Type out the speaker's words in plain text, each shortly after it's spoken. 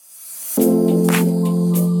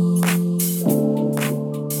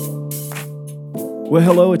Well,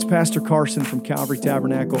 hello, it's Pastor Carson from Calvary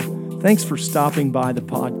Tabernacle. Thanks for stopping by the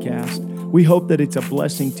podcast. We hope that it's a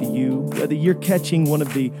blessing to you, whether you're catching one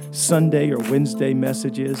of the Sunday or Wednesday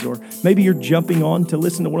messages, or maybe you're jumping on to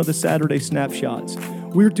listen to one of the Saturday snapshots.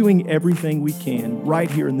 We're doing everything we can right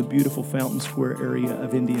here in the beautiful Fountain Square area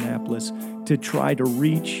of Indianapolis to try to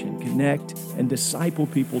reach and connect and disciple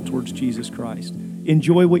people towards Jesus Christ.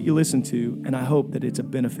 Enjoy what you listen to, and I hope that it's a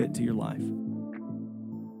benefit to your life.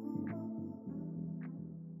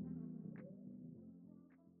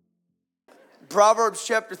 Proverbs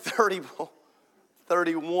chapter 31,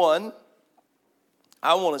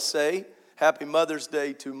 I want to say happy Mother's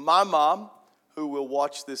Day to my mom, who will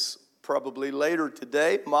watch this probably later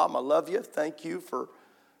today. Mom, I love you. Thank you for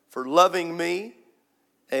loving me.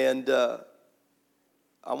 And I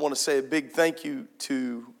want to say a big thank you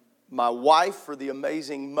to my wife for the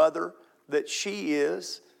amazing mother that she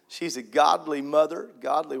is. She's a godly mother,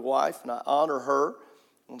 godly wife, and I honor her. I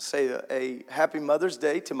want to say a happy Mother's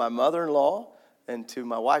Day to my mother-in-law and to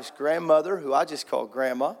my wife's grandmother, who I just call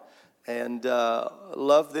Grandma, and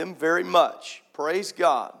love them very much. Praise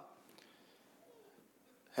God.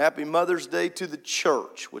 Happy Mother's Day to the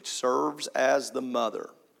church, which serves as the mother.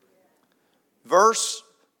 Verse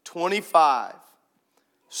 25.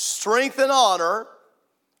 Strength and honor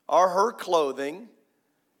are her clothing,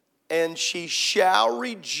 and she shall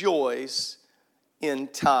rejoice in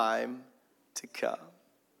time to come.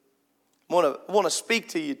 I want to speak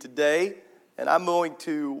to you today, and I'm going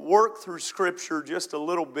to work through Scripture just a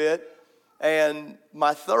little bit. And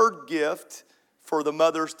my third gift for the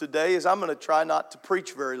mothers today is I'm going to try not to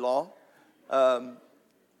preach very long. It's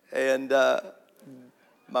an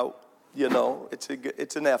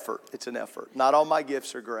effort. It's an effort. Not all my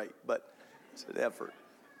gifts are great, but it's an effort.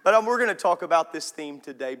 But we're going to talk about this theme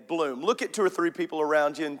today, bloom. Look at two or three people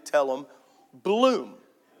around you and tell them, bloom.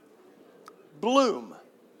 Bloom.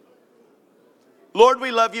 Lord,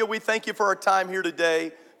 we love you. We thank you for our time here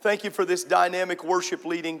today. Thank you for this dynamic worship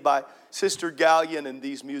leading by Sister Gallion and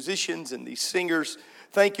these musicians and these singers.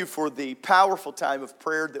 Thank you for the powerful time of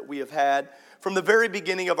prayer that we have had. From the very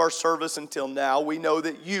beginning of our service until now, we know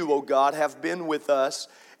that you, oh God, have been with us,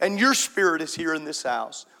 and your Spirit is here in this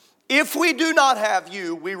house. If we do not have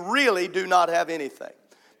you, we really do not have anything.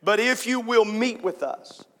 But if you will meet with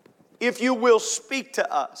us, if you will speak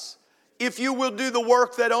to us, if you will do the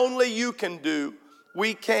work that only you can do,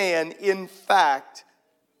 we can, in fact,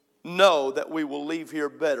 know that we will leave here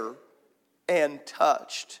better and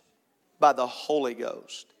touched by the Holy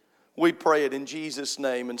Ghost. We pray it in Jesus'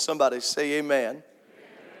 name, and somebody say amen. Amen.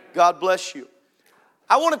 God bless you.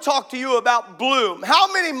 I want to talk to you about bloom. How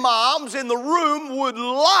many moms in the room would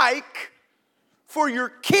like for your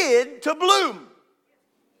kid to bloom?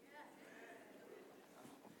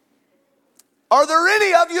 Are there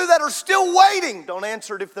any of you that are still waiting? Don't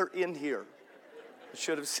answer it if they're in here. I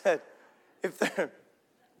should have said, if they're...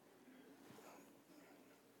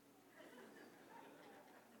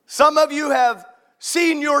 Some of you have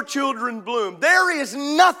seen your children bloom. There is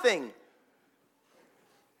nothing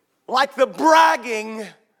like the bragging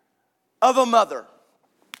of a mother.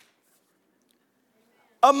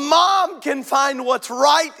 A mom can find what's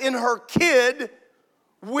right in her kid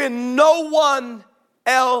when no one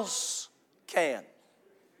else can.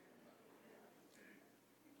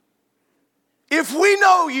 If we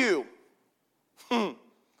know you,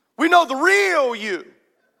 we know the real you.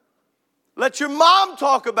 Let your mom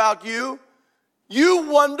talk about you. You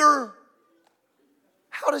wonder,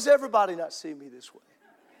 how does everybody not see me this way?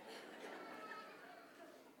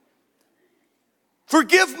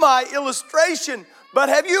 Forgive my illustration, but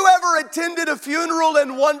have you ever attended a funeral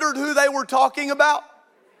and wondered who they were talking about?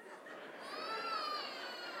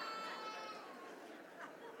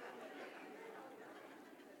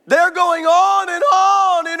 They're going on and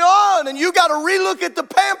on and on, and you got to relook at the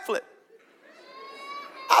pamphlet.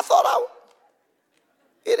 I thought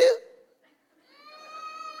it is.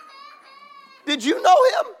 Did you know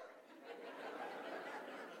him?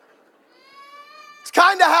 It's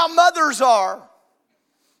kind of how mothers are.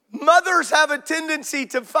 Mothers have a tendency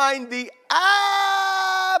to find the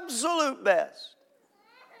absolute best,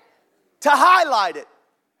 to highlight it,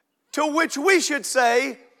 to which we should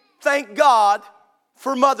say, thank God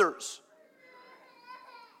for mothers.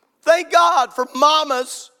 Thank God for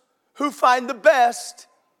mamas who find the best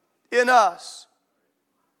in us.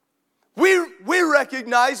 We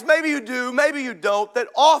recognize, maybe you do, maybe you don't, that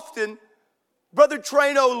often, Brother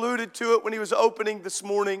Trano alluded to it when he was opening this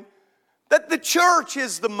morning, that the church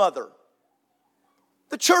is the mother.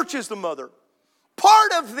 The church is the mother.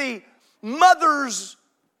 Part of the mother's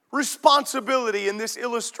responsibility in this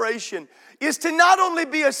illustration is to not only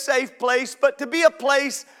be a safe place, but to be a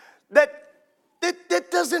place that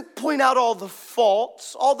doesn't point out all the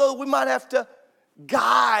faults, although we might have to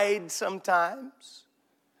guide sometimes.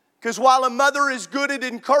 Because while a mother is good at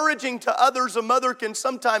encouraging to others, a mother can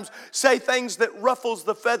sometimes say things that ruffles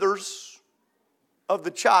the feathers of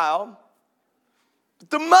the child.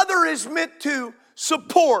 The mother is meant to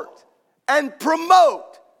support and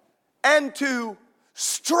promote and to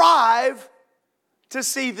strive to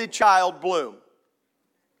see the child bloom.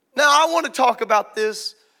 Now, I want to talk about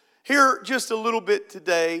this here just a little bit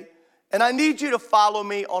today, and I need you to follow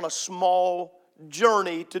me on a small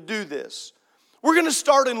journey to do this. We're going to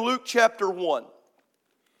start in Luke chapter 1.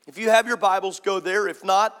 If you have your Bibles, go there. If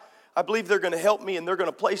not, I believe they're going to help me, and they're going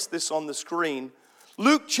to place this on the screen.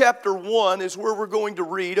 Luke chapter 1 is where we're going to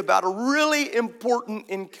read about a really important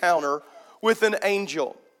encounter with an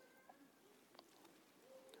angel.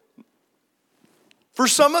 For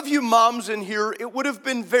some of you moms in here, it would have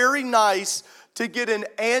been very nice to get an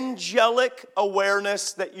angelic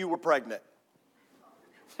awareness that you were pregnant.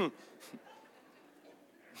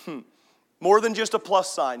 More than just a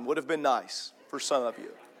plus sign would have been nice for some of you.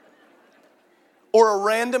 Or a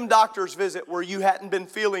random doctor's visit where you hadn't been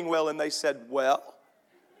feeling well and they said, well,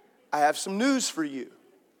 I have some news for you.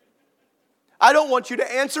 I don't want you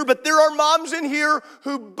to answer, but there are moms in here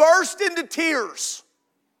who burst into tears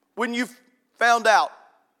when you found out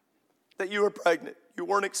that you were pregnant. You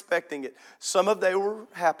weren't expecting it. Some of they were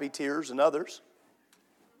happy tears and others.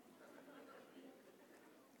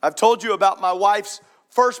 I've told you about my wife's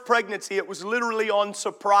first pregnancy. It was literally on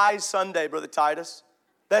Surprise Sunday, Brother Titus.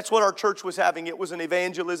 That's what our church was having. It was an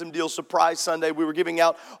evangelism deal, Surprise Sunday. We were giving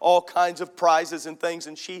out all kinds of prizes and things.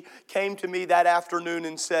 And she came to me that afternoon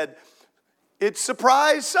and said, it's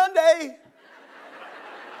Surprise Sunday.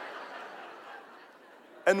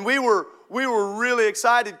 And we were really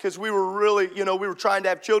excited because we were really, we were trying to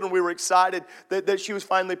have children. We were excited that she was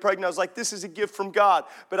finally pregnant. I was like, this is a gift from God.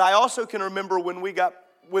 But I also can remember when we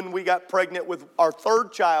got pregnant with our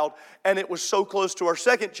third child, and it was so close to our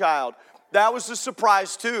second child. That was a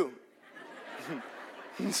surprise too.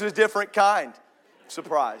 It's a different kind of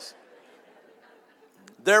surprise.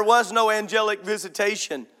 There was no angelic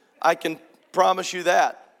visitation. I can promise you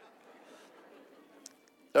that.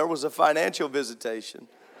 There was a financial visitation.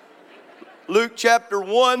 Luke chapter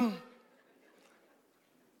 1,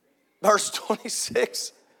 verse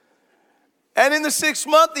 26. And in the 6th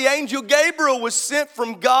month, the angel Gabriel was sent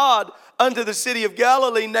from God unto the city of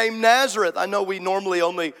Galilee named Nazareth. I know we normally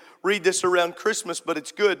only read this around Christmas, but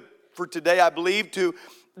it's good for today, I believe, to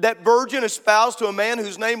that virgin espoused to a man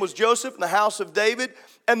whose name was Joseph in the house of David.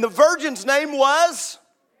 And the virgin's name was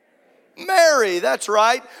Mary. That's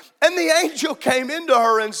right. And the angel came into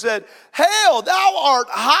her and said, Hail, thou art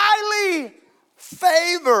highly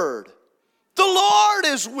favored. The Lord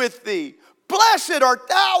is with thee. Blessed art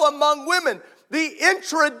thou among women. The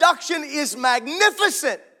introduction is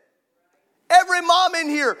magnificent. Every mom in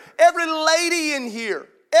here, every lady in here,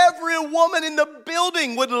 every woman in the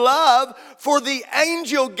building would love for the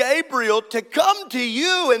angel Gabriel to come to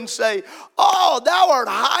you and say, oh, thou art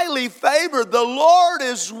highly favored. The Lord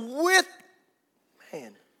is with.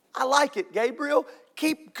 Man, I like it, Gabriel.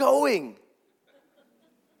 Keep going.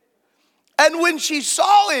 And when she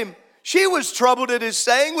saw him, she was troubled at his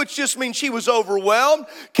saying, which just means she was overwhelmed,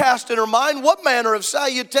 cast in her mind what manner of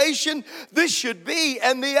salutation this should be.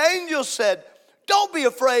 And the angel said, don't be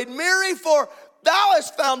afraid, Mary, for thou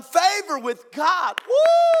hast found favor with God.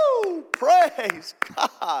 Woo! Praise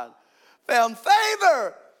God. Found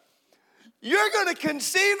favor. You're going to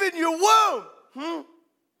conceive in your womb.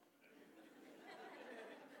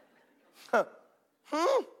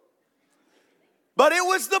 But it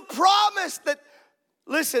was the promise that,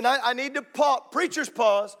 listen, I need to pause, preacher's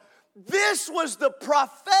pause. This was the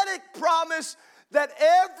prophetic promise that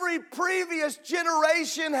every previous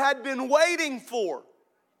generation had been waiting for.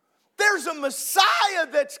 There's a Messiah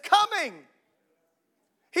that's coming.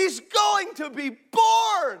 He's going to be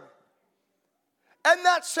born. And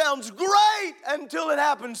that sounds great until it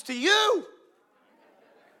happens to you.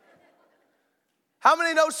 How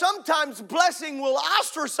many know sometimes blessing will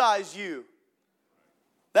ostracize you?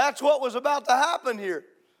 That's what was about to happen here.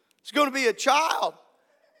 It's going to be a child.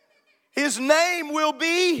 His name will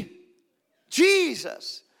be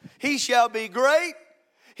Jesus. He shall be great.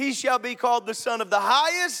 He shall be called the Son of the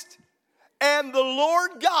Highest. And the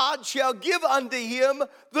Lord God shall give unto him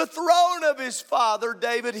the throne of his father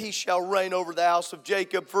David. He shall reign over the house of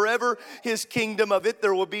Jacob forever. His kingdom, of it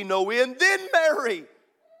there will be no end. Then Mary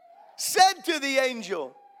said to the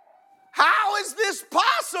angel, how is this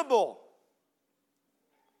possible?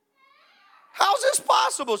 is this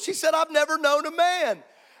possible? She said, I've never known a man.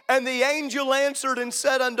 And the angel answered and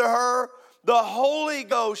said unto her, the Holy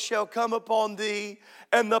Ghost shall come upon thee,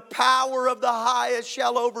 and the power of the highest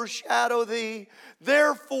shall overshadow thee.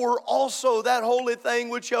 Therefore also that holy thing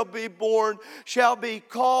which shall be born shall be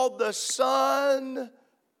called the Son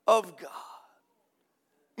of God.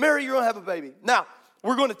 Mary, you're going to have a baby. Now,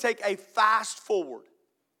 we're going to take a fast forward,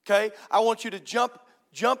 okay? I want you to jump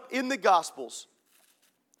in the Gospels.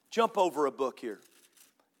 Jump over a book here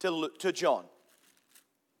to John.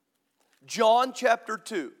 John chapter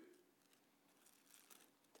 2.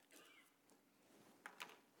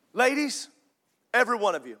 Ladies, every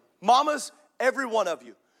one of you. Mamas, every one of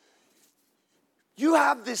you. You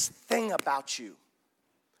have this thing about you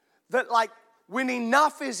that, like, when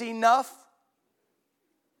enough is enough,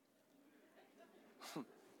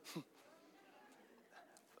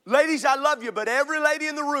 ladies, I love you, but every lady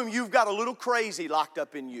in the room, you've got a little crazy locked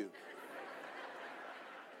up in you.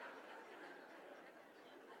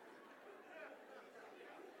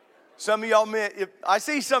 Some of y'all men, I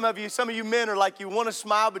see some of you men are like, you want to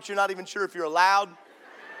smile, but you're not even sure if you're allowed.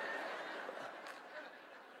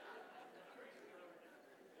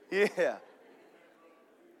 Yeah.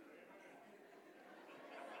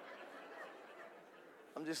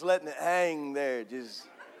 I'm just letting it hang there. You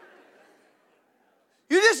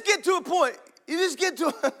just get to a point.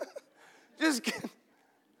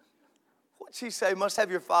 What'd she say? Must have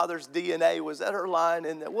your father's DNA. Was that her line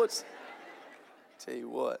in there? Tell you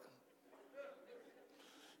what.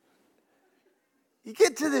 You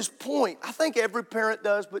get to this point. I think every parent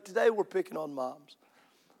does, but today we're picking on moms.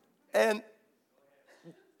 And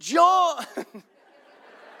John,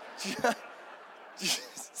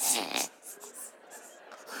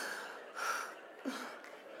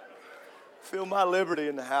 feel my liberty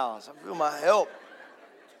in the house. I feel my help.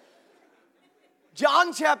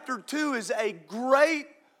 John chapter 2 is a great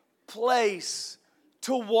place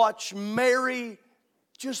to watch Mary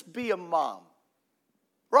just be a mom,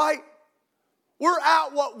 right? We're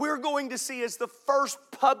at what we're going to see as the first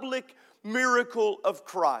public miracle of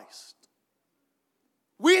Christ.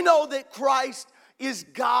 We know that Christ is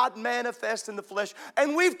God manifest in the flesh,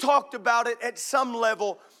 and we've talked about it at some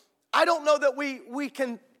level. I don't know that we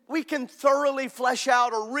can thoroughly flesh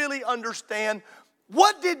out or really understand,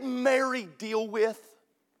 what did Mary deal with?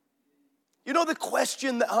 You know, the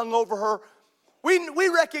question that hung over her. We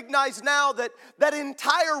recognize now that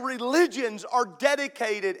entire religions are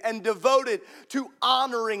dedicated and devoted to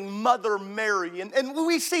honoring Mother Mary. And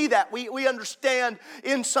we see that. We understand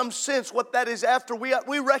in some sense what that is after.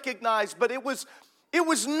 We recognize, but it was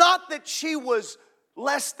not that she was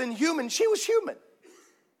less than human. She was human.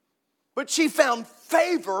 But she found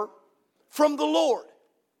favor from the Lord.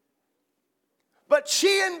 But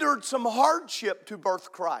she endured some hardship to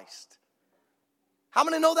birth Christ. How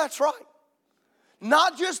many know that's right?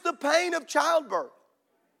 Not just the pain of childbirth.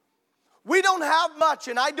 We don't have much,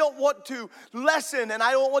 and I don't want to lessen, and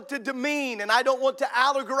I don't want to demean, and I don't want to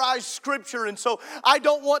allegorize Scripture, and so I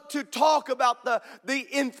don't want to talk about the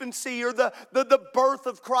infancy or the birth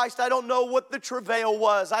of Christ. I don't know what the travail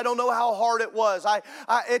was. I don't know how hard it was.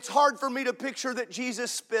 It's hard for me to picture that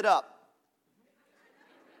Jesus spit up.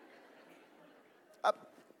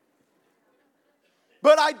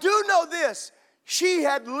 But I do know this. She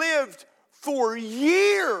had lived for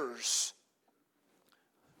years.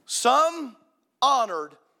 Some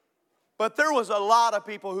honored, but there was a lot of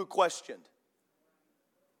people who questioned.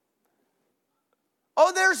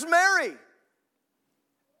 Oh, there's Mary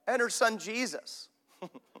and her son Jesus.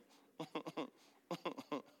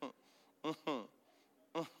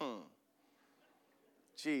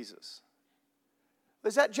 Jesus.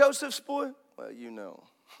 Is that Joseph's boy? Well, you know.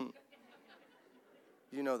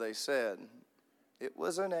 You know they said it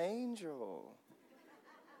was an angel.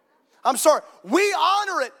 I'm sorry, we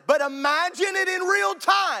honor it, but imagine it in real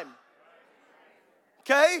time.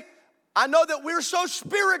 Okay? I know that we're so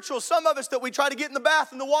spiritual, some of us, that we try to get in the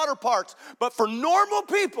bath in the water parks. But for normal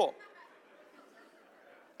people,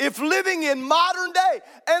 if living in modern day,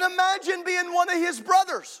 and imagine being one of his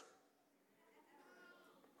brothers.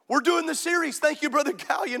 We're doing the series. Thank you, Brother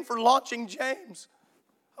Gallion, for launching James.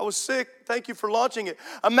 I was sick. Thank you for launching it.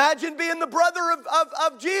 Imagine being the brother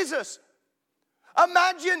of Jesus.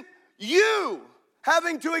 Imagine you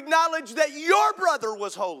having to acknowledge that your brother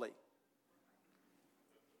was holy.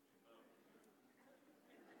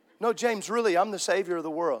 No, James, really, I'm the Savior of the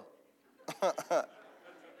world. No,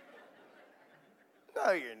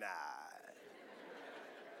 you're not.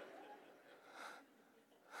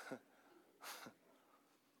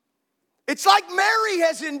 It's like Mary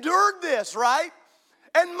has endured this, right?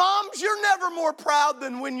 And moms, you're never more proud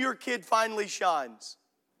than when your kid finally shines.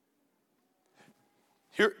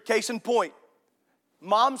 Here, case in point.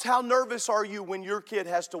 Moms, how nervous are you when your kid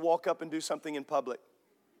has to walk up and do something in public?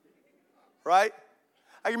 Right?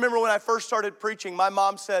 I remember when I first started preaching, my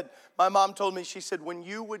mom told me, she said, when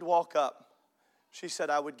you would walk up, she said,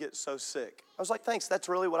 I would get so sick. I was like, thanks, that's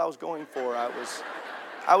really what I was going for.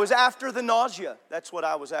 I was after the nausea. That's what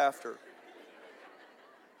I was after.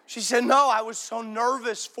 She said, no, I was so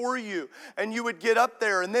nervous for you. And you would get up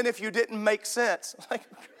there, and then if you didn't make sense, like,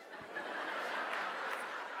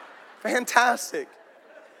 fantastic.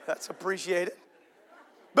 That's appreciated.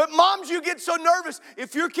 But moms, you get so nervous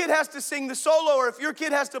if your kid has to sing the solo or if your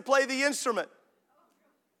kid has to play the instrument.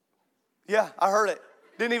 Yeah, I heard it.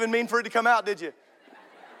 Didn't even mean for it to come out, did you?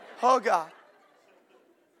 Oh, God.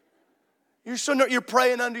 You're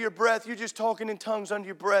praying under your breath. You're just talking in tongues under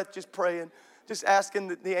your breath, just praying. Just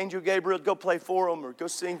asking the angel Gabriel to go play for them or go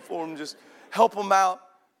sing for them. Just help them out.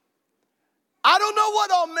 I don't know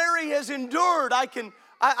what all Mary has endured. I can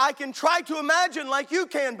try to imagine like you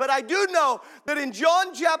can, but I do know that in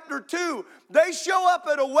John chapter 2, they show up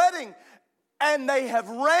at a wedding and they have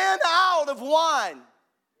ran out of wine.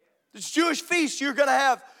 This Jewish feast, you're going to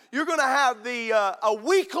have a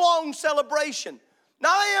week-long celebration.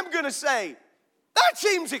 Now I am going to say, that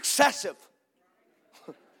seems excessive.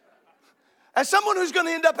 As someone who's going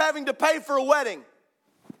to end up having to pay for a wedding,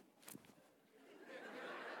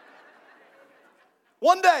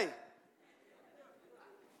 one day,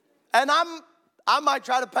 and I might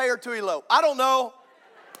try to pay her to elope. I don't know.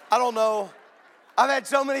 I've had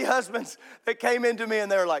so many husbands that came into me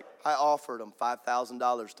and they're like, I offered them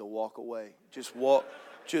 $5,000 to walk away. Just walk,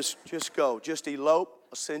 just go. Just elope.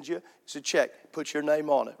 I'll send you. It's a check. Put your name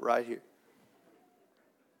on it right here.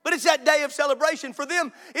 But it's that day of celebration. For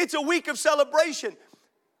them, it's a week of celebration.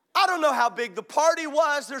 I don't know how big the party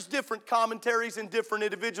was. There's different commentaries and different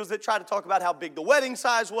individuals that try to talk about how big the wedding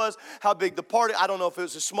size was, how big the party. I don't know if it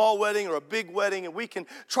was a small wedding or a big wedding, and we can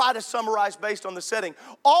try to summarize based on the setting.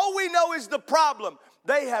 All we know is the problem.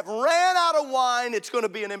 They have ran out of wine. It's going to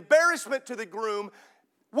be an embarrassment to the groom.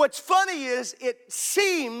 What's funny is it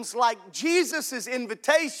seems like Jesus'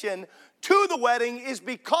 invitation to the wedding is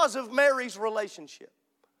because of Mary's relationship.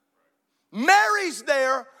 Mary's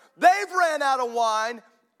there. They've ran out of wine.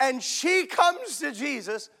 And she comes to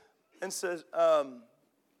Jesus and says,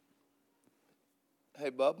 hey,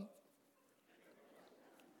 bub,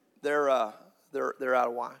 they're out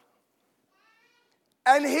of wine.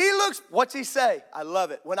 And he looks, what's he say? I love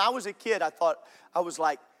it. When I was a kid, I was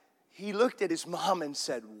like, he looked at his mom and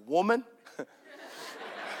said, woman.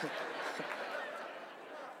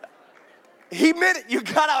 He meant it. You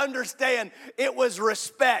got to understand, it was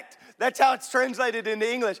respect. That's how it's translated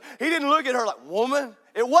into English. He didn't look at her like, woman.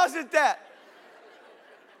 It wasn't that.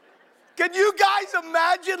 Can you guys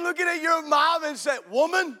imagine looking at your mom and saying,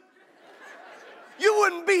 woman? You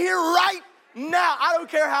wouldn't be here right now. I don't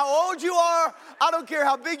care how old you are. I don't care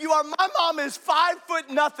how big you are. My mom is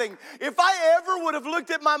 5'0". If I ever would have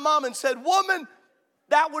looked at my mom and said, woman,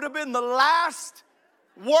 that would have been the last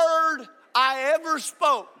word I ever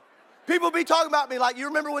spoke. People be talking about me like, you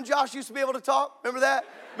remember when Josh used to be able to talk? Remember that?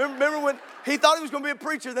 Remember when he thought he was going to be a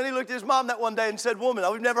preacher, then he looked at his mom that one day and said, woman.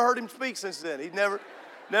 We've never heard him speak since then. He'd never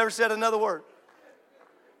said another word.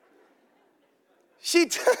 She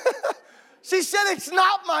said, it's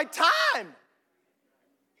not my time.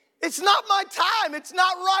 It's not my time. It's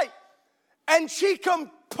not right. And she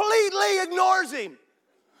completely ignores him.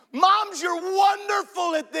 Moms, you're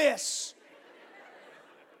wonderful at this.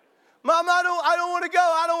 Mom, I don't want to go.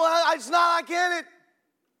 I can't.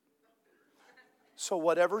 So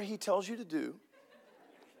whatever he tells you to do,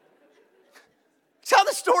 it's how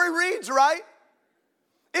the story reads, right?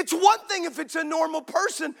 It's one thing if it's a normal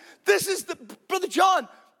person. Brother John,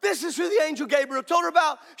 this is who the angel Gabriel told her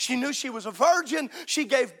about. She knew she was a virgin. She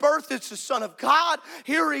gave birth. It's the Son of God.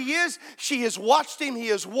 Here he is. She has watched him. He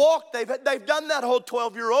has walked. They've done that whole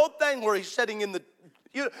 12-year-old thing where he's sitting in the,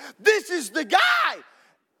 this is the guy.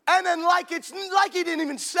 And then like he didn't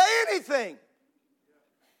even say anything.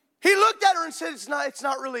 He looked at her and said, it's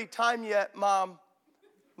not really time yet, Mom.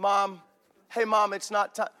 Hey, Mom, it's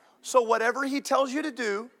not time. So whatever he tells you to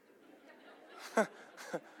do,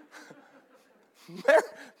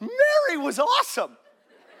 Mary was awesome.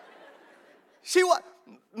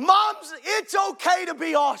 Moms, it's okay to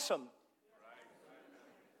be awesome.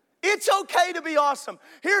 It's okay to be awesome.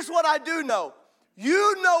 Here's what I do know.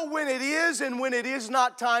 You know when it is and when it is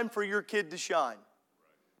not time for your kid to shine.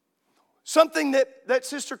 Something that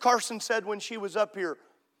Sister Carson said when she was up here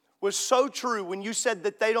was so true when you said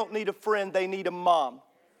that they don't need a friend, they need a mom.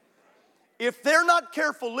 if they're not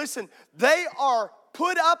careful, listen, they are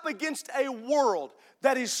put up against a world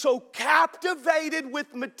that is so captivated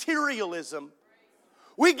with materialism.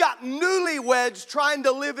 We got newlyweds trying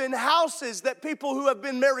to live in houses that people who have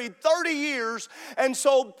been married 30 years and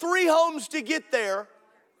sold 3 homes to get there.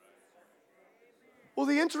 Well,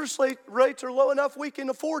 the interest rates are low enough we can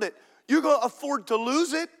afford it. You're going to afford to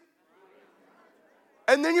lose it.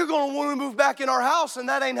 And then you're going to want to move back in our house, and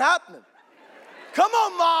that ain't happening. Come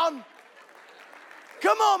on, Mom.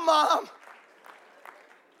 Come on, Mom.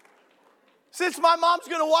 Since my mom's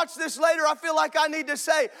going to watch this later, I feel like I need to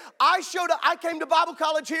say, I came to Bible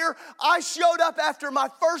college here. I showed up after my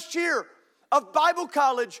first year of Bible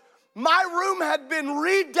college. My room had been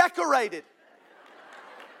redecorated.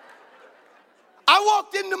 I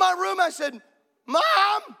walked into my room, I said, Mom,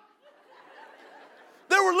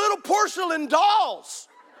 there were little porcelain dolls.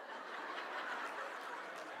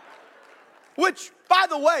 Which, by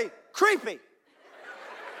the way, creepy.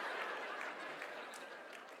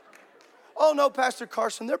 Oh no, Pastor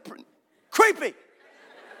Carson, they're creepy.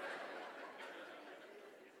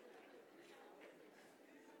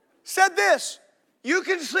 Said this, you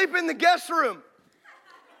can sleep in the guest room.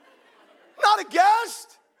 Not a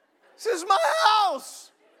guest. This is my house.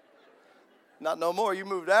 Not no more, you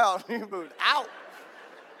moved out. You moved out.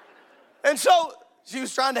 And so she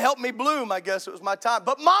was trying to help me bloom, I guess it was my time.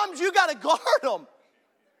 But moms, you got to guard them.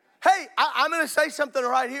 Hey, I'm going to say something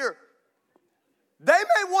right here. They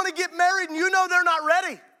may want to get married and you know they're not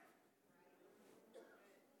ready.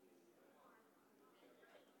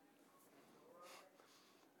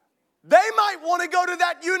 They might want to go to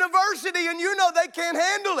that university and you know they can't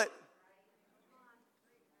handle it.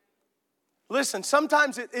 Listen,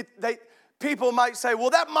 sometimes people might say,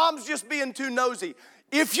 well, that mom's just being too nosy.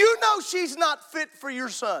 If you know she's not fit for your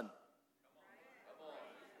son,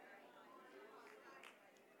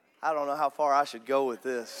 I don't know how far I should go with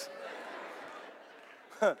this.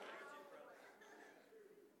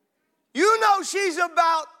 You know she's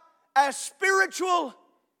about as spiritual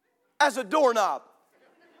as a doorknob.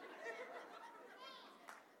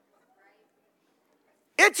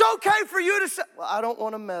 It's okay for you to say, well, I don't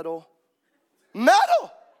want to meddle.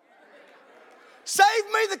 Meddle? Save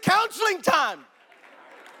me the counseling time.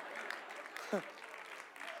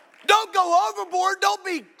 Don't go overboard. Don't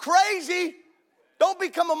be crazy. Don't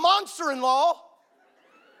become a monster-in-law.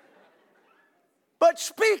 But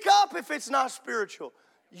speak up if it's not spiritual.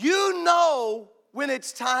 You know when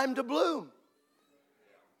it's time to bloom.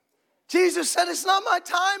 Jesus said, it's not my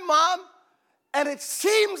time, Mom. And it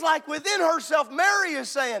seems like within herself, Mary is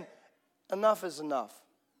saying, enough is enough.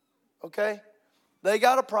 Okay? They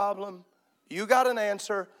got a problem. You got an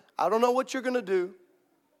answer. I don't know what you're going to do.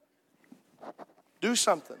 Do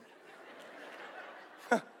something.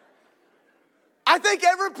 I think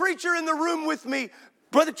every preacher in the room with me,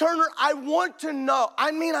 Brother Turner, I want to know.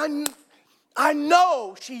 I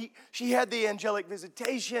know she had the angelic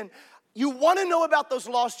visitation. You want to know about those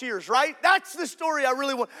lost years, right? That's the story I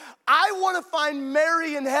really want. I want to find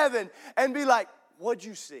Mary in heaven and be like, what'd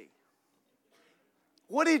you see?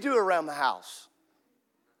 What did he do around the house?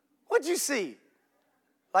 What'd you see?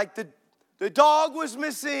 Like the dog was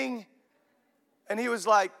missing, and he was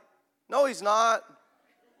like, no, he's not.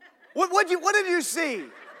 What did you see?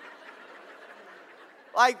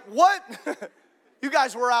 Like, what? You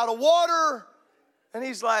guys were out of water. And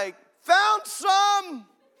he's like, found some.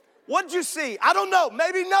 What'd you see? I don't know.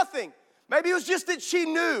 Maybe nothing. Maybe it was just that she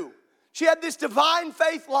knew. She had this divine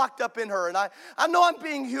faith locked up in her. And I know I'm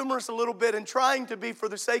being humorous a little bit and trying to be for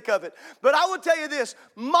the sake of it. But I will tell you this.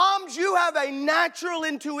 Moms, you have a natural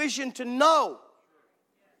intuition to know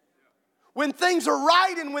when things are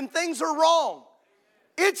right and when things are wrong.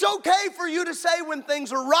 It's okay for you to say when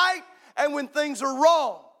things are right and when things are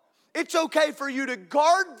wrong. It's okay for you to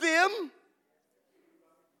guard them.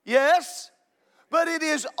 Yes. But it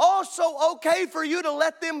is also okay for you to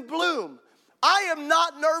let them bloom. I am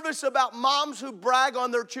not nervous about moms who brag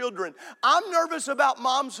on their children. I'm nervous about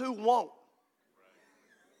moms who won't.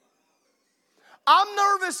 I'm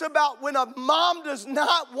nervous about when a mom does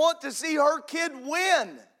not want to see her kid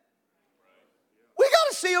win. We got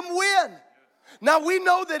to see them win. Now, we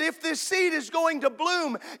know that if this seed is going to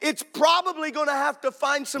bloom, it's probably going to have to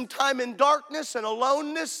find some time in darkness and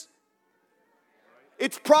aloneness.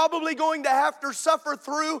 It's probably going to have to suffer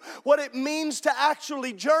through what it means to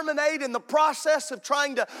actually germinate in the process of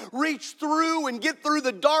trying to reach through and get through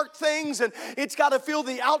the dark things. And it's got to feel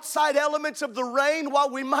the outside elements of the rain.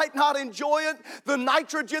 While we might not enjoy it, the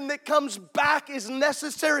nitrogen that comes back is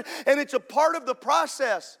necessary, and it's a part of the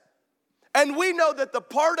process. And we know that the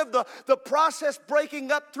part of the process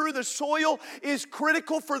breaking up through the soil is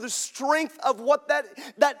critical for the strength of what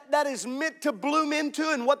that is meant to bloom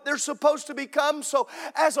into and what they're supposed to become. So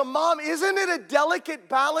as a mom, isn't it a delicate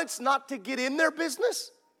balance not to get in their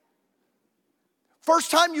business? First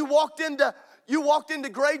time you walked into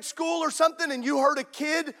grade school or something and you heard a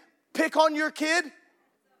kid pick on your kid?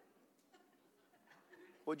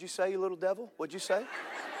 What'd you say, you little devil? What'd you say?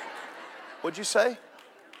 What'd you say?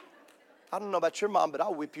 I don't know about your mom, but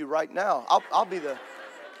I'll whip you right now.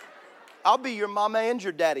 I'll be your mama and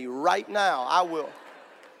your daddy right now. I will.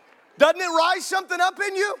 Doesn't it rise something up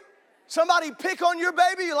in you? Somebody pick on your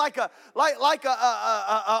baby like a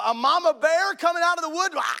mama bear coming out of the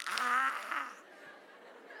wood.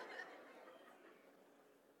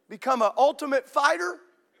 Become an ultimate fighter.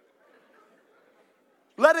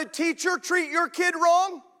 Let a teacher treat your kid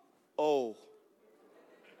wrong. Oh.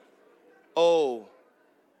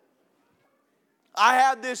 I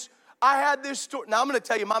had this story. Now I'm going to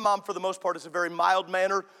tell you, my mom for the most part is a very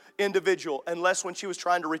mild-mannered individual, unless when she was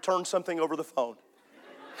trying to return something over the phone.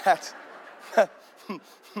 That's a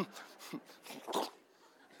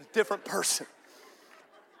different person.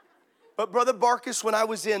 But Brother Barkus, when I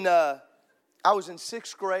was in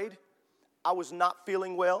 6th grade, I was not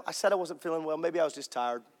feeling well. I said I wasn't feeling well. Maybe I was just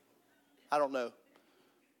tired. I don't know.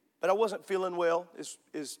 But I wasn't feeling well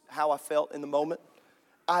is how I felt in the moment.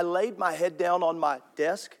 I laid my head down on my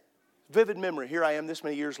desk. Vivid memory. Here I am this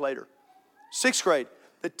many years later. 6th grade.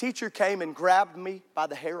 The teacher came and grabbed me by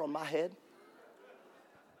the hair on my head.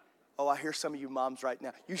 Oh, I hear some of you moms right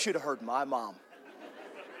now. You should have heard my mom.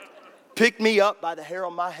 Picked me up by the hair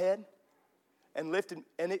on my head and lifted,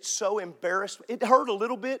 and it so embarrassed me. It hurt a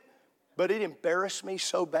little bit, but it embarrassed me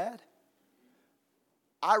so bad.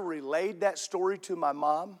 I relayed that story to my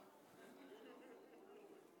mom.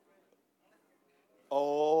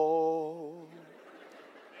 Oh,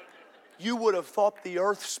 you would have thought the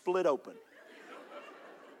earth split open.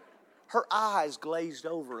 Her eyes glazed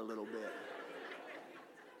over a little bit.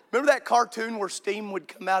 Remember that cartoon where steam would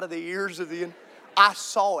come out of the ears of the end? I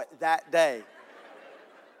saw it that day.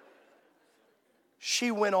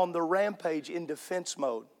 She went on the rampage in defense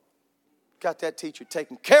mode. Got that teacher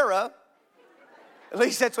taken care of. At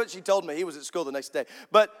least that's what she told me. He was at school the next day.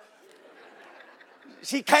 But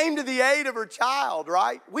she came to the aid of her child,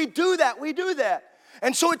 right? We do that.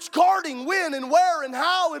 And so it's guarding when and where and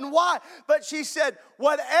how and why. But she said,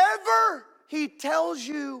 whatever he tells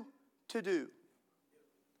you to do.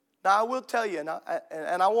 Now, I will tell you, and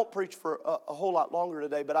I won't preach for a whole lot longer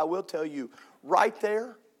today, but I will tell you, right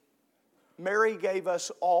there, Mary gave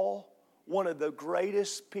us all one of the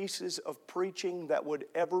greatest pieces of preaching that would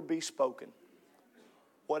ever be spoken.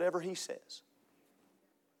 Whatever he says.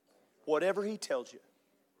 Whatever he tells you.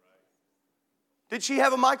 Did she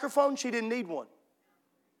have a microphone? She didn't need one.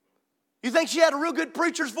 You think she had a real good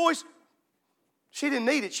preacher's voice? She didn't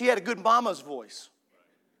need it. She had a good mama's voice.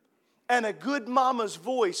 And a good mama's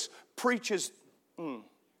voice preaches.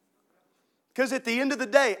 Because at the end of the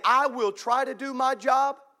day, I will try to do my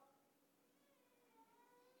job.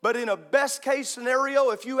 But in a best case scenario,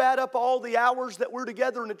 if you add up all the hours that we're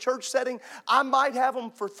together in a church setting, I might have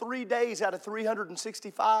them for 3 days out of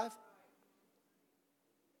 365.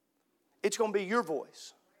 It's going to be your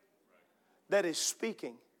voice that is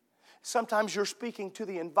speaking. Sometimes you're speaking to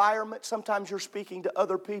the environment. Sometimes you're speaking to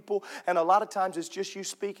other people. And a lot of times it's just you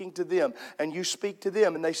speaking to them. And you speak to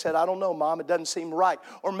them and they said, I don't know, Mom, it doesn't seem right.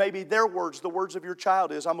 Or maybe their words, the words of your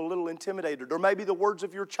child is, I'm a little intimidated. Or maybe the words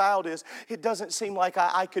of your child is, it doesn't seem like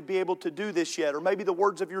I could be able to do this yet. Or maybe the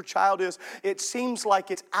words of your child is, it seems like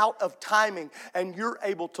it's out of timing. And you're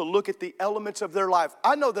able to look at the elements of their life.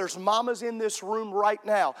 I know there's mamas in this room right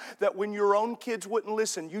now that when your own kids wouldn't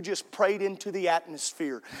listen, you just prayed into the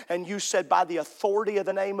atmosphere. And you said, by the authority of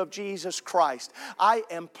the name of Jesus Christ, I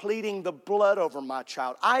am pleading the blood over my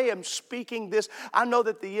child. I am speaking this. I know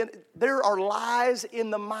that there are lies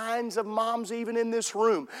in the minds of moms, even in this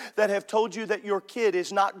room, that have told you that your kid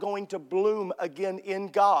is not going to bloom again in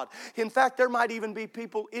God. In fact, there might even be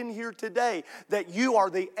people in here today that you are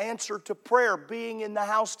the answer to prayer. Being in the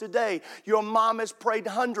house today, your mom has prayed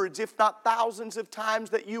hundreds, if not thousands of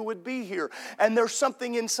times that you would be here. And there's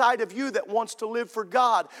something inside of you that wants to live for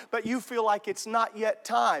God, but you feel like it's not yet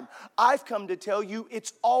time. I've come to tell you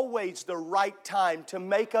it's always the right time to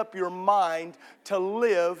make up your mind to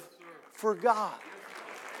live for God.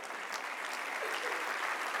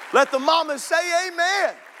 Let the mamas say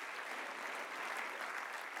amen.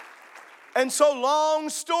 And so, long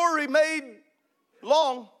story made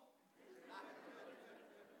long.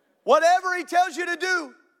 Whatever he tells you to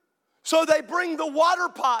do. So they bring the water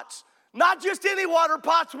pots. Not just any water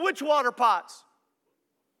pots. Which water pots?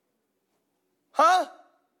 Huh?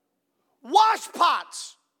 Wash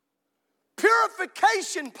pots.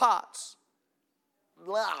 Purification pots.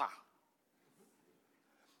 Blah.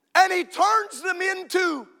 And he turns them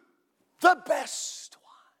into the best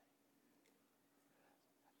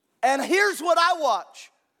wine. And here's what I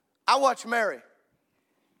watch. I watch Mary.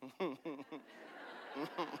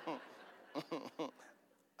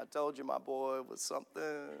 I told you my boy was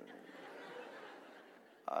something.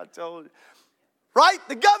 I told you. Right?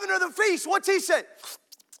 The governor of the feast, what's he say?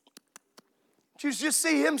 You just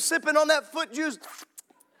see him sipping on that foot juice.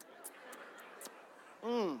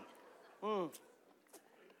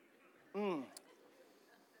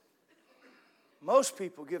 Most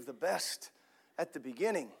people give the best at the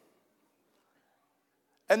beginning.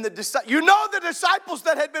 And the disciples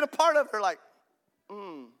that had been a part of it are like,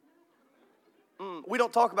 We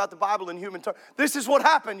don't talk about the Bible in human terms. This is what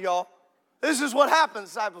happened, y'all. This is what happened. The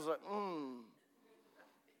disciples are like,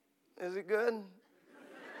 Is it good?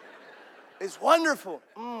 It's wonderful.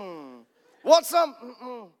 Want some?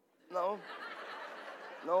 No,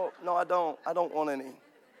 I don't. I don't want any.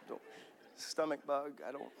 Stomach bug,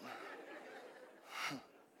 I don't.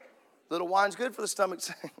 Little wine's good for the stomach.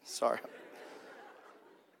 Sorry.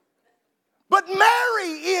 But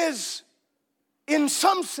Mary is, in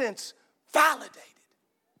some sense, validated.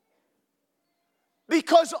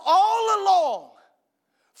 Because all along,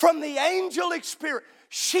 from the angelic spirit,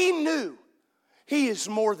 she knew he is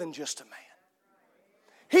more than just a man.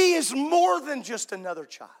 He is more than just another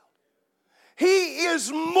child. He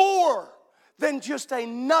is more than just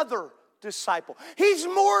another disciple. He's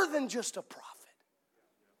more than just a prophet.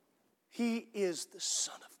 He is the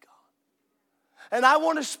Son of God. And I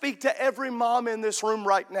want to speak to every mom in this room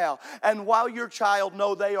right now. And while your child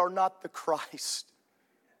know they are not the Christ,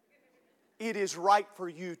 it is right for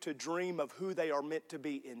you to dream of who they are meant to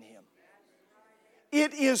be in Him.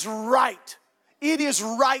 It is right. It is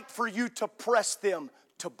right for you to press them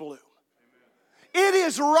to bloom. It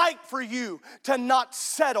is right for you to not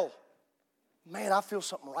settle. Man, I feel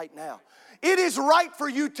something right now. It is right for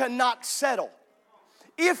you to not settle.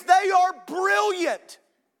 If they are brilliant,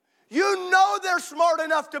 you know they're smart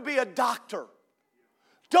enough to be a doctor.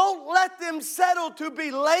 Don't let them settle to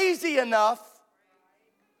be lazy enough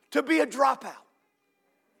to be a dropout.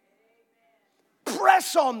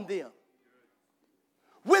 Press on them.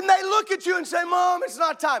 When they look at you and say, Mom, it's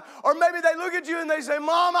not time. Or maybe they look at you and they say,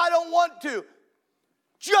 Mom, I don't want to.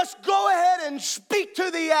 Just go ahead and speak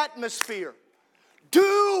to the atmosphere.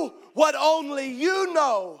 Do what only you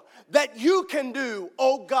know that you can do,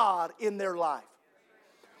 oh God, in their life.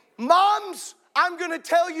 Moms, I'm going to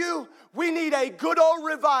tell you, we need a good old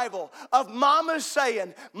revival of mamas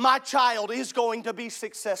saying, my child is going to be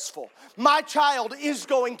successful. My child is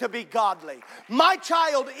going to be godly. My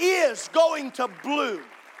child is going to bloom.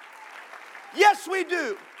 Yes, we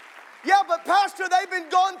do. Yeah, but Pastor, they've been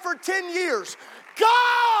gone for 10 years.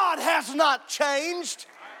 God has not changed.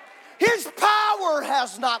 His power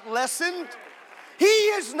has not lessened. He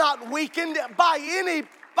is not weakened by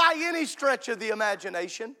any stretch of the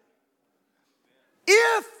imagination.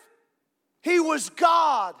 If He was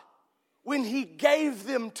God when He gave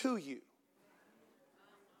them to you,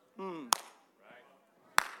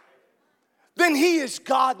 then He is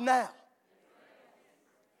God now.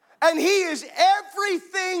 And He is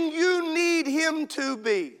everything you need Him to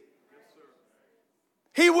be.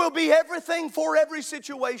 He will be everything for every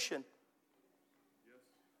situation.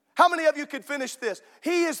 How many of you could finish this?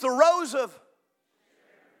 He is the rose of...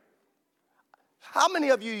 How many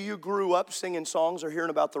of you grew up singing songs or hearing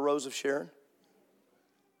about the rose of Sharon?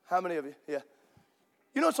 How many of you? Yeah.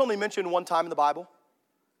 You know it's only mentioned one time in the Bible?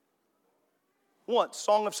 Once,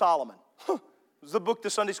 Song of Solomon. It was the book the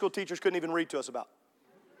Sunday school teachers couldn't even read to us about.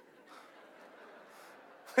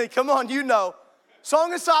 Hey, come on, you know.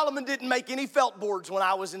 Song of Solomon didn't make any felt boards when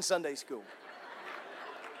I was in Sunday school.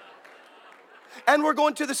 And we're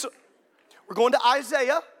going to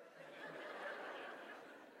Isaiah.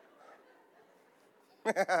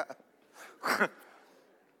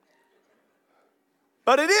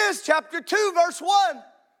 But it is chapter 2, verse 1.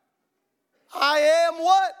 I am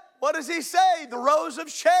what? What does he say? The rose of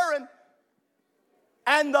Sharon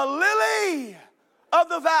and the lily of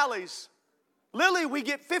the valleys. Lily we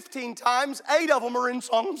get 15 times. 8 of them are in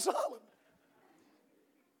Song of Solomon.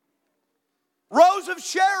 Rose of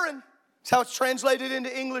Sharon. That's how it's translated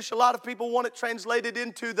into English. A lot of people want it translated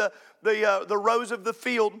into the rose of the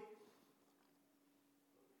field.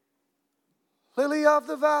 Lily of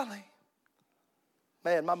the valley.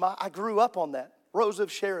 Man, I grew up on that. Rose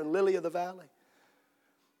of Sharon, lily of the valley.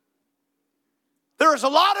 There is a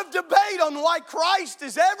lot of debate on why Christ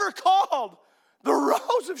is ever called the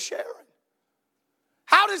Rose of Sharon.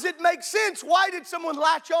 How does it make sense? Why did someone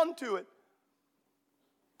latch onto it?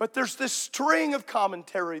 But there's this string of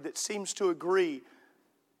commentary that seems to agree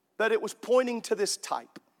that it was pointing to this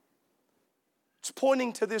type. It's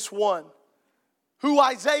pointing to this one who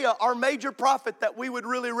Isaiah, our major prophet that we would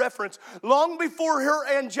really reference, long before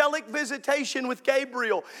her angelic visitation with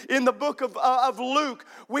Gabriel in the book of Luke,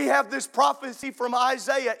 we have this prophecy from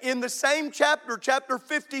Isaiah in the same chapter, chapter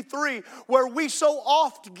 53, where we so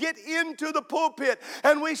oft get into the pulpit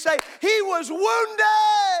and we say, He was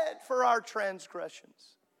wounded for our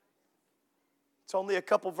transgressions. It's only a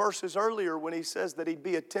couple verses earlier when he says that he'd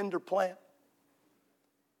be a tender plant.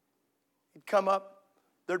 He'd come up.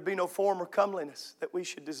 There'd be no form or comeliness that we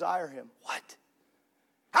should desire him. What?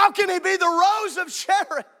 How can he be the Rose of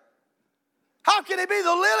Sharon? How can he be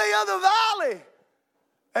the lily of the valley?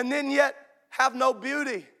 And then yet have no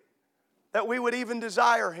beauty that we would even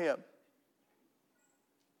desire him.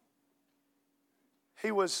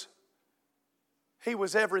 He was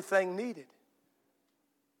everything needed.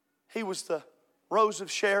 He was the Rose of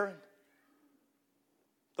Sharon,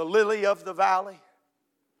 the lily of the valley,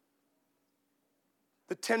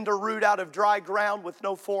 the tender root out of dry ground with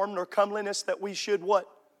no form nor comeliness that we should what?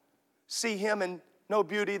 See him, and no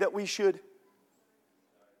beauty that we should.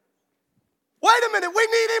 Wait a minute, we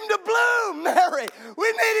need him to bloom, Mary.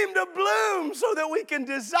 We need him to bloom so that we can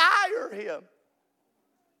desire him.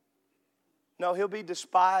 No, he'll be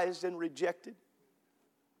despised and rejected.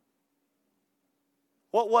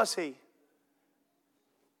 What was he?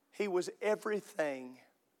 He was everything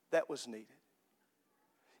that was needed.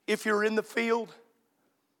 If you're in the field,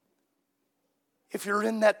 if you're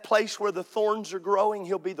in that place where the thorns are growing,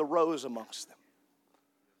 he'll be the rose amongst them.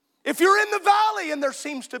 If you're in the valley and there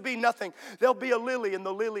seems to be nothing, there'll be a lily, and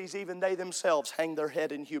the lilies, even they themselves, hang their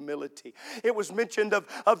head in humility. It was mentioned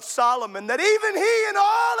of Solomon that even he in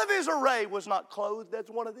all of his array was not clothed as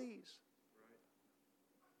one of these.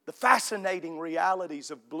 The fascinating realities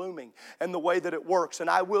of blooming and the way that it works. And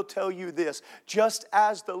I will tell you this, just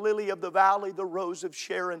as the lily of the valley, the rose of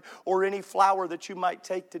Sharon, or any flower that you might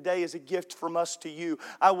take today as a gift from us to you,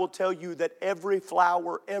 I will tell you that every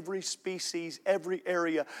flower, every species, every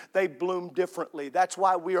area, they bloom differently. That's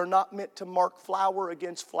why we are not meant to mark flower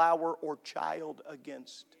against flower or child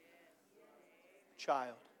against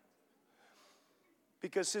child.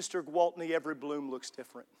 Because Sister Gwaltney, every bloom looks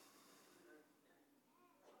different.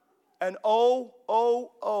 And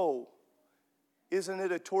isn't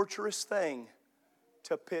it a torturous thing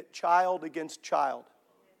to pit child against child?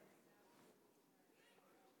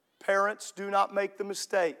 Parents, do not make the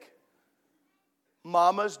mistake.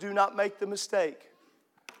 Mamas, do not make the mistake.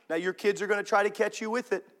 Now your kids are going to try to catch you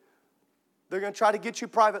with it. They're going to try to get you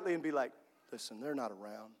privately and be like, listen, they're not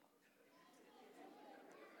around.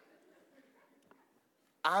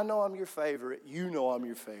 I know I'm your favorite. You know I'm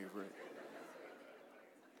your favorite.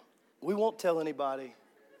 We won't tell anybody.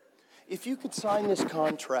 If you could sign this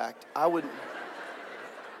contract, I would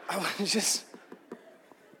just...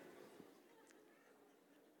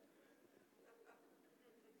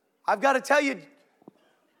 I've got to tell you,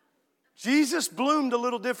 Jesus bloomed a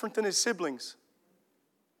little different than his siblings.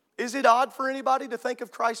 Is it odd for anybody to think of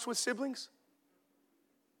Christ with siblings?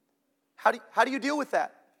 How do you deal with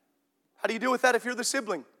that? How do you deal with that if you're the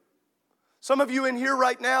sibling? Some of you in here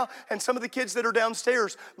right now, and some of the kids that are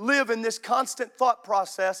downstairs, live in this constant thought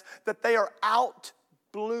process that they are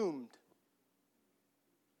out-bloomed.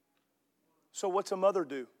 So what's a mother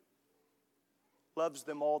do? Loves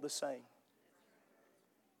them all the same.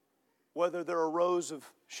 Whether they're a rose of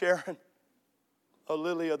Sharon, a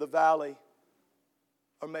lily of the valley,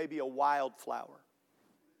 or maybe a wildflower.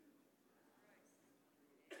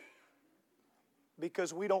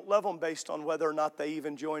 Because we don't love them based on whether or not they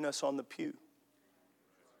even join us on the pew.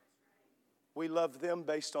 We love them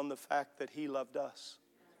based on the fact that he loved us.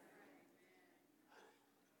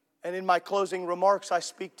 And in my closing remarks, I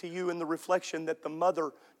speak to you in the reflection that the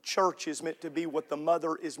mother church is meant to be what the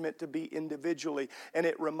mother is meant to be individually. And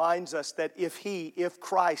it reminds us that if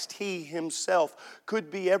Christ, he himself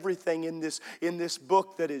could be everything in this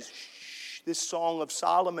book that is this Song of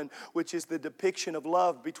Solomon, which is the depiction of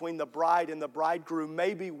love between the bride and the bridegroom,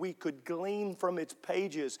 maybe we could glean from its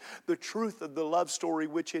pages the truth of the love story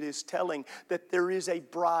which it is telling, that there is a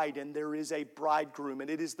bride and there is a bridegroom, and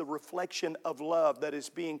it is the reflection of love that is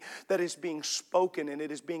being spoken, and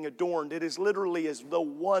it is being adorned. It is literally as though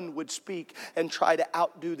one would speak and try to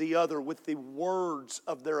outdo the other with the words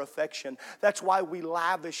of their affection. That's why we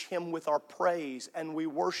lavish him with our praise and we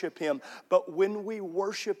worship him. But when we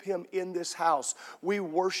worship him in this this house, we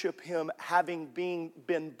worship Him having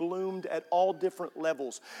been bloomed at all different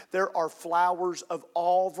levels. There are flowers of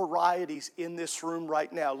all varieties in this room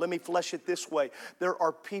right now. Let me flesh it this way. There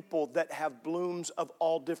are people that have blooms of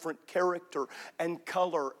all different character and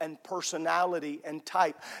color and personality and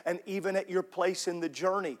type. And even at your place in the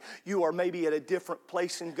journey, you are maybe at a different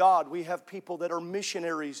place in God. We have people that are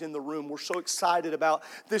missionaries in the room. We're so excited about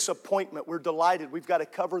this appointment. We're delighted. We've got to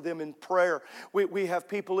cover them in prayer. We have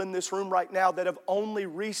people in this room right now that have only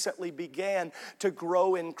recently began to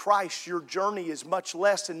grow in Christ. Your journey is much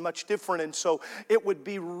less and much different. And so it would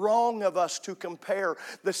be wrong of us to compare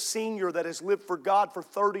the senior that has lived for God for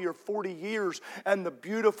 30 or 40 years and the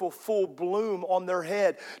beautiful full bloom on their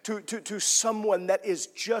head to someone that is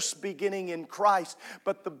just beginning in Christ.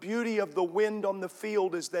 But the beauty of the wind on the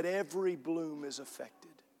field is that every bloom is affected.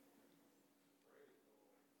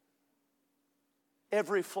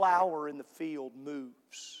 Every flower in the field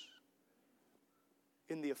moves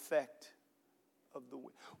in the effect of the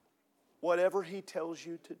wind. Whatever He tells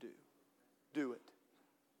you to do, do it.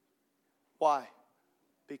 Why?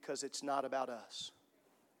 Because it's not about us.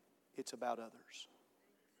 It's about others.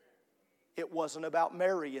 It wasn't about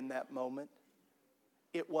Mary in that moment.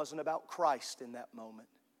 It wasn't about Christ in that moment.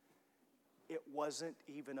 It wasn't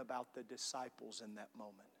even about the disciples in that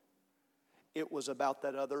moment. It was about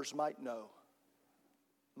that others might know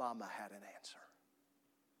Mama had an answer.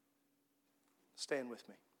 Stand with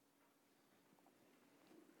me.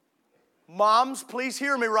 Moms, please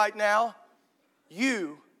hear me right now.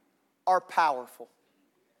 You are powerful.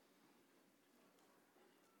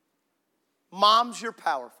 Moms, you're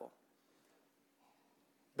powerful.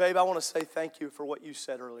 Babe, I want to say thank you for what you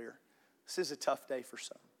said earlier. This is a tough day for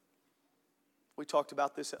some. We talked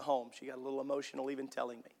about this at home. She got a little emotional even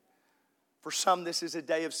telling me. For some, this is a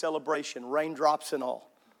day of celebration, raindrops and all.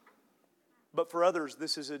 But for others,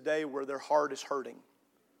 this is a day where their heart is hurting.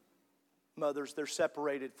 Mothers they're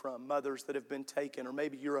separated from, mothers that have been taken, or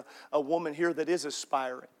maybe you're a woman here that is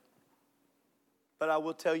aspiring. But I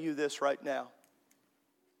will tell you this right now.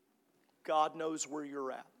 God knows where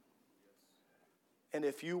you're at. And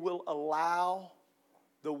if you will allow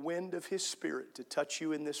the wind of His Spirit to touch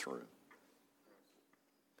you in this room,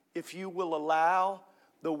 if you will allow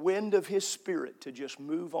the wind of His Spirit to just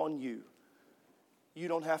move on you, you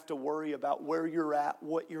don't have to worry about where you're at,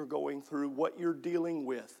 what you're going through, what you're dealing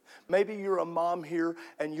with. Maybe you're a mom here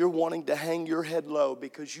and you're wanting to hang your head low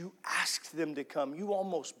because you asked them to come. You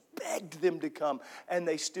almost begged them to come and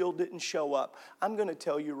they still didn't show up. I'm going to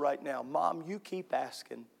tell you right now, Mom, you keep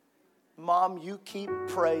asking. Mom, you keep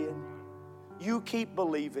praying. You keep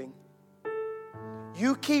believing.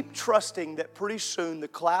 You keep trusting that pretty soon the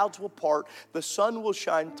clouds will part, the sun will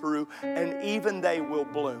shine through, and even they will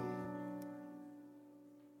bloom.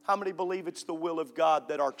 How many believe it's the will of God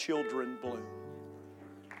that our children bloom?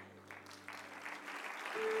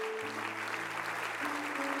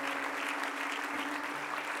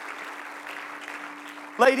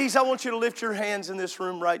 Ladies, I want you to lift your hands in this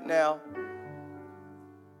room right now.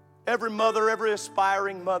 Every mother, every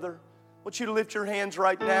aspiring mother, I want you to lift your hands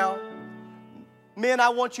right now. Men, I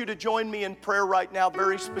want you to join me in prayer right now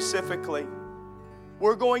very specifically.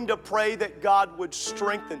 We're going to pray that God would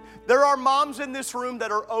strengthen. There are moms in this room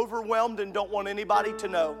that are overwhelmed and don't want anybody to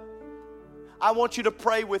know. I want you to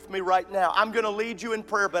pray with me right now. I'm going to lead you in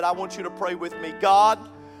prayer, but I want you to pray with me. God,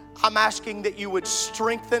 I'm asking that you would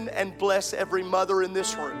strengthen and bless every mother in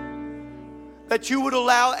this room. That you would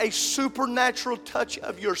allow a supernatural touch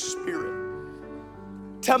of your Spirit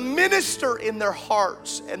to minister in their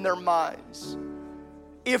hearts and their minds.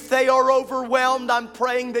 If they are overwhelmed, I'm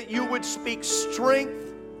praying that you would speak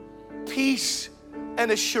strength, peace,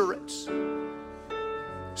 and assurance.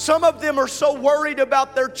 Some of them are so worried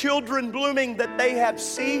about their children blooming that they have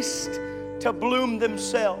ceased to bloom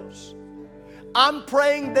themselves. I'm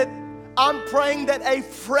praying that a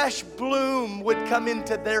fresh bloom would come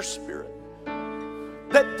into their spirit.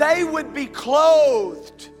 That they would be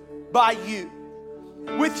clothed by you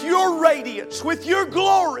with your radiance, with your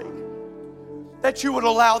glory. That you would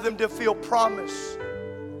allow them to feel promise.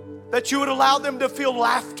 That you would allow them to feel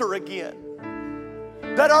laughter again.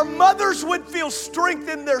 That our mothers would feel strength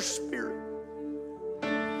in their spirit.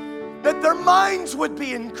 That their minds would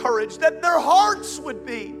be encouraged. That their hearts would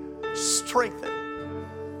be strengthened.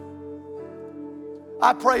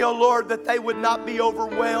 I pray, oh Lord, that they would not be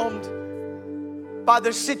overwhelmed by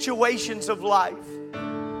the situations of life.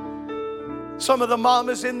 Some of the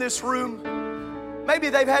mamas in this room, maybe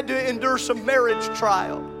they've had to endure some marriage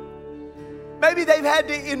trial. Maybe they've had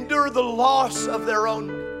to endure the loss of their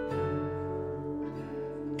own.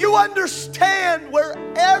 You understand where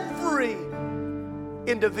every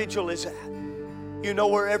individual is at. You know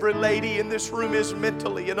where every lady in this room is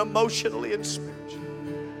mentally and emotionally and spiritually.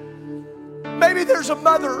 Maybe there's a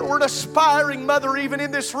mother or an aspiring mother even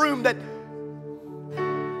in this room that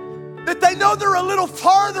they know they're a little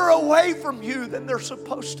farther away from you than they're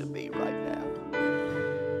supposed to be right now.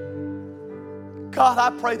 God,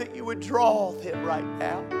 I pray that you would draw them right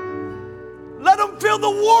now. Let them feel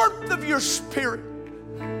the warmth of your Spirit.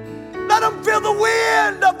 Let them feel the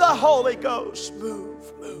wind of the Holy Ghost.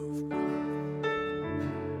 Move, move, move.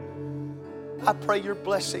 I pray your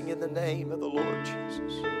blessing in the name of the Lord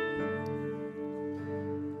Jesus.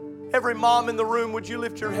 Every mom in the room, would you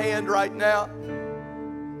lift your hand right now?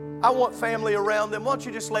 I want family around them. Why don't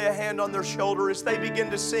you just lay a hand on their shoulder as they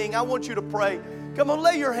begin to sing? I want you to pray. Come on,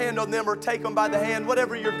 lay your hand on them or take them by the hand,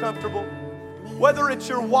 whatever you're comfortable. Whether it's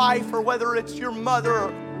your wife or whether it's your mother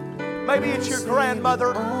or maybe it's your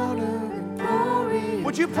grandmother.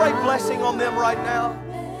 Would you pray blessing on them right now?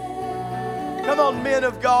 Come on, men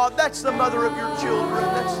of God. That's the mother of your children.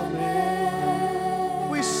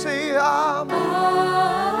 We say amen.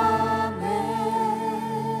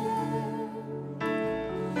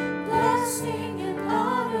 Blessing and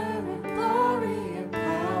honor and glory and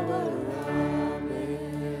power.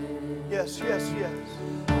 Amen. Yes, yes, yes.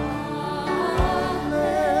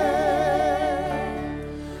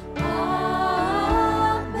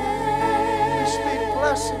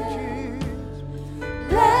 Blessing, Jesus.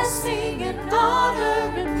 Blessing and honor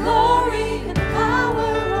and glory and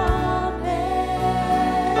power. Amen.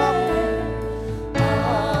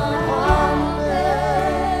 Amen.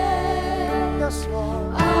 Yes,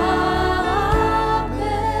 Lord. Amen.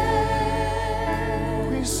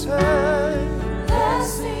 We say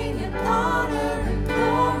blessing and honor and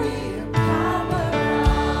glory and power.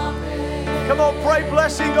 Amen. Come on, pray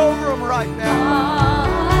blessing over them right now.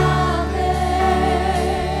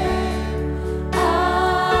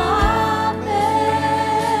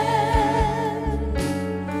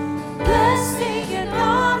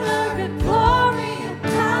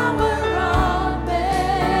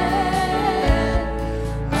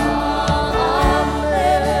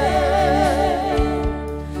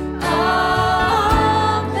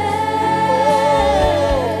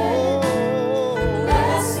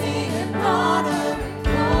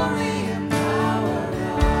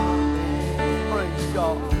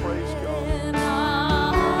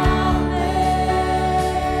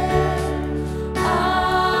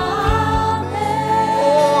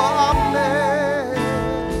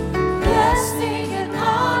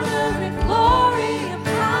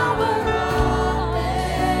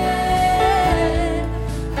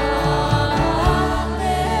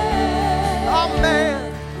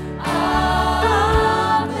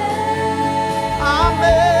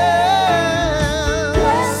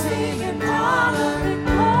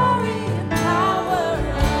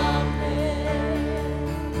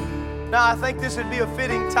 I think this would be a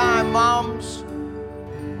fitting time, moms.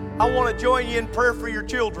 I want to join you in prayer for your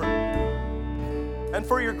children and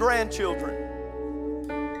for your grandchildren.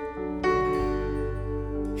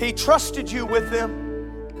 He trusted you with them.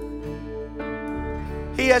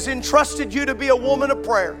 He has entrusted you to be a woman of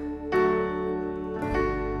prayer.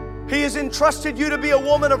 He has entrusted you to be a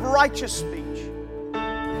woman of righteous speech.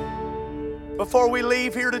 Before we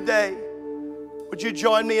leave here today, would you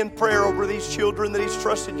join me in prayer over these children that He's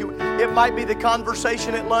trusted you? It might be the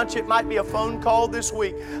conversation at lunch. It might be a phone call this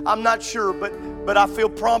week. I'm not sure, but I feel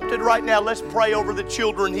prompted right now. Let's pray over the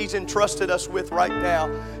children He's entrusted us with right now.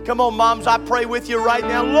 Come on, moms, I pray with you right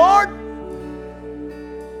now. Lord,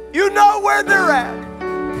 you know where they're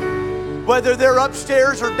at. Whether they're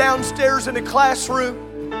upstairs or downstairs in a classroom,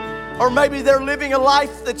 or maybe they're living a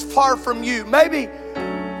life that's far from you. Maybe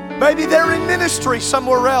they're in ministry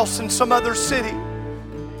somewhere else in some other city.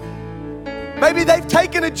 Maybe they've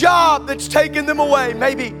taken a job that's taken them away.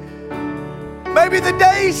 Maybe the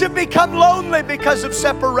days have become lonely because of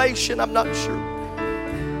separation. I'm not sure.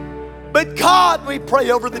 But God, we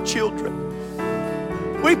pray over the children.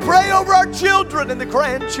 We pray over our children and the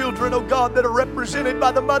grandchildren, oh God, that are represented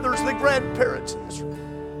by the mothers and the grandparents in this room.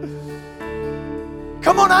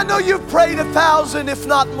 Come on, I know you've prayed 1,000, if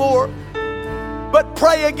not more. But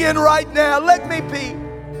pray again right now. Let me be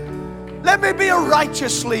a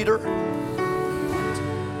righteous leader.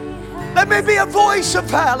 Let me be a voice of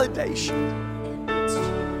validation.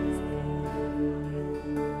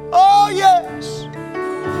 Oh yes.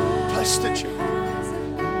 Bless the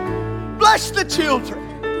children. Bless the children.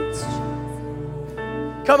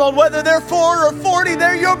 Come on, whether they're 4 or 40,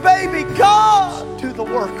 they're your baby. God, do the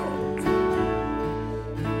work on them.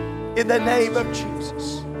 In the name of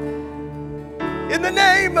Jesus. In the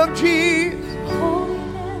name of Jesus.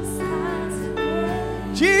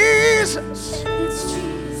 Jesus. It's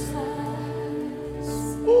Jesus.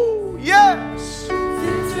 Ooh, yes.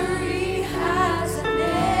 Victory has a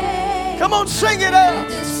name. Come on, sing it out.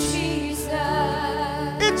 It's Jesus.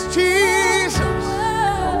 It's Jesus.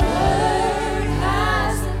 The word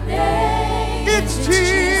has a name. It's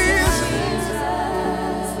Jesus.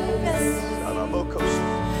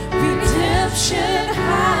 Redemption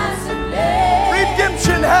has a name.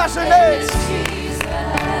 Redemption has a name. It's Jesus.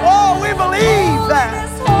 Oh, we believe that.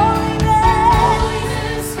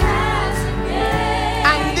 Holiness has a name.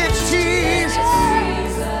 And it's Jesus.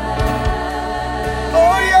 Jesus.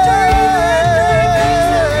 Oh, yeah.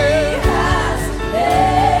 Has a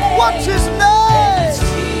name. What's his name? It's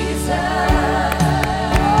Jesus.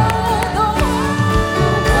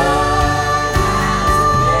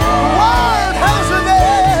 Word has a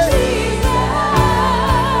name.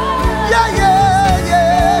 Yeah, yeah,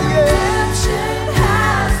 yeah, yeah. Redemption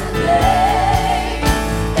has a name,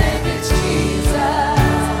 and it's Jesus.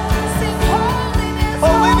 Sing holiness,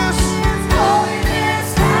 Holiness.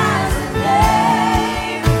 holiness has a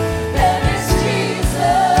name, and it's Jesus.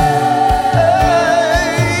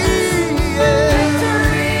 Hey, yeah.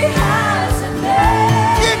 Victory has a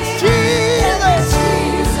name, It's and Jesus. it's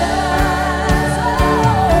Jesus.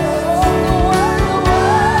 The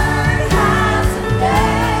word has a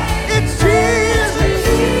name. It's Jesus.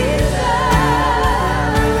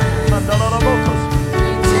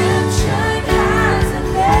 Redemption has a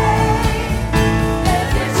name,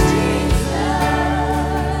 and it's Jesus.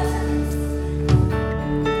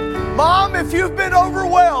 Mom, if you've been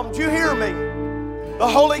overwhelmed, you hear me. The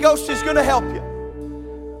Holy Ghost is going to help you.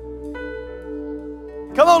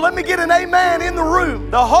 Come on, let me get an amen in the room.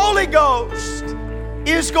 The Holy Ghost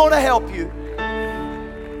is going to help you.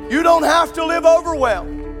 You don't have to live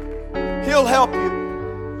overwhelmed. He'll help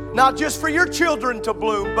you. Not just for your children to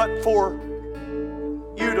bloom, but for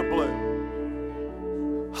you to bloom.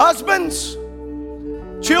 Husbands,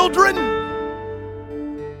 children,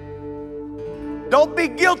 don't be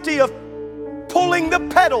guilty of pulling the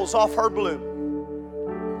petals off her bloom.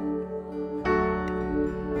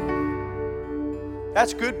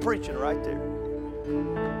 That's good preaching right there.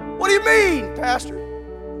 What do you mean, Pastor?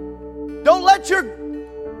 Don't let your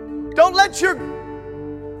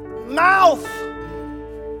mouth,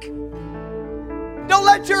 don't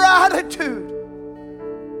let your attitude.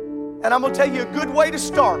 And I'm going to tell you a good way to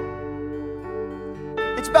start.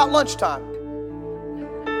 It's about lunchtime.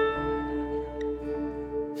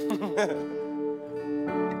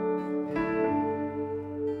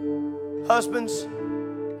 Husbands,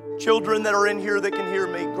 children that are in here that can hear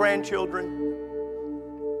me, grandchildren,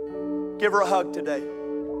 give her a hug today.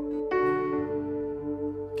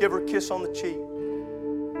 Give her a kiss on the cheek.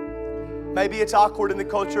 Maybe it's awkward in the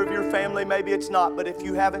culture of your family, maybe it's not, but if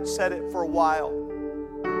you haven't said it for a while,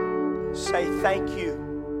 say thank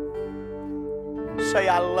you. Say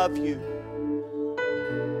I love you.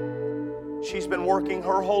 She's been working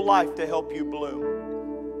her whole life to help you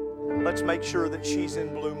bloom. Let's make sure that she's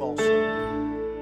in bloom also.